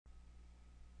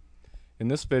In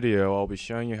this video, I'll be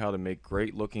showing you how to make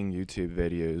great looking YouTube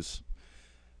videos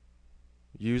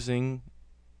using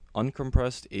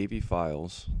uncompressed AVI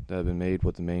files that have been made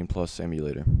with the MamePlus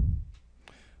emulator.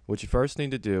 What you first need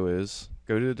to do is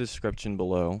go to the description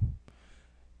below,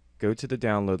 go to the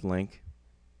download link,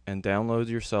 and download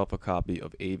yourself a copy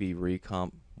of AVI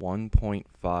Recomp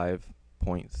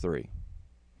 1.5.3.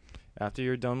 After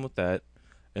you're done with that,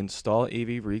 install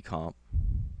AVI Recomp,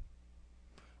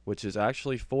 which is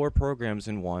actually 4 programs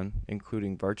in one,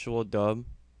 including Virtual Dub,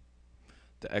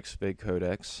 the XFIG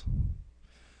codecs,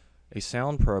 a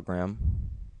sound program,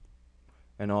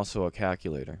 and also a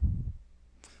calculator.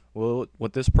 Well,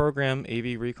 what this program,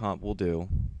 AVI Recomp, will do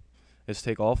is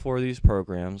take all 4 of these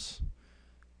programs,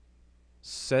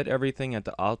 set everything at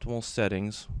the optimal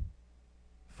settings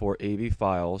for AVI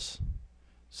files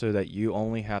so that you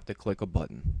only have to click a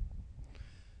button.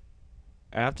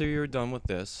 After you're done with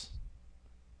this,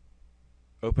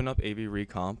 open up AVI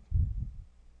Recomp,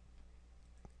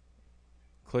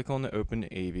 click on the Open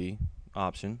AVI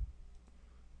option,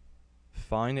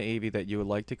 find the AVI that you would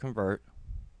like to convert.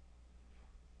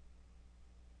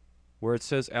 Where it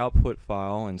says Output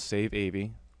File and Save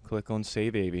AVI, click on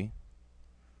Save AVI,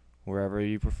 wherever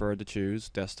you prefer to choose,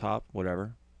 desktop,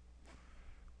 whatever.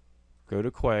 Go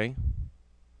to Quay,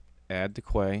 add to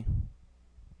Quay,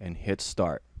 and hit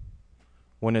Start.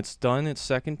 When it's done its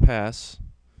second pass,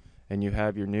 and you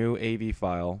have your new AVI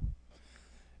file,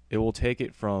 it will take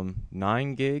it from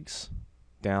 9 gigs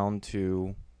down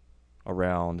to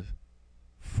around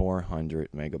 400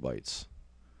 megabytes.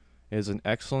 It is an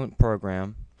excellent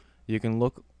program. You can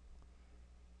look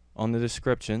on the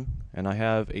description, and I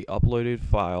have a uploaded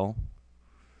file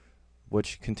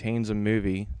which contains a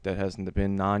movie that has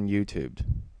been non-YouTubed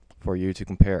for you to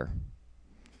compare.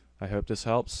 I hope this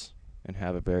helps, and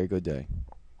have a very good day.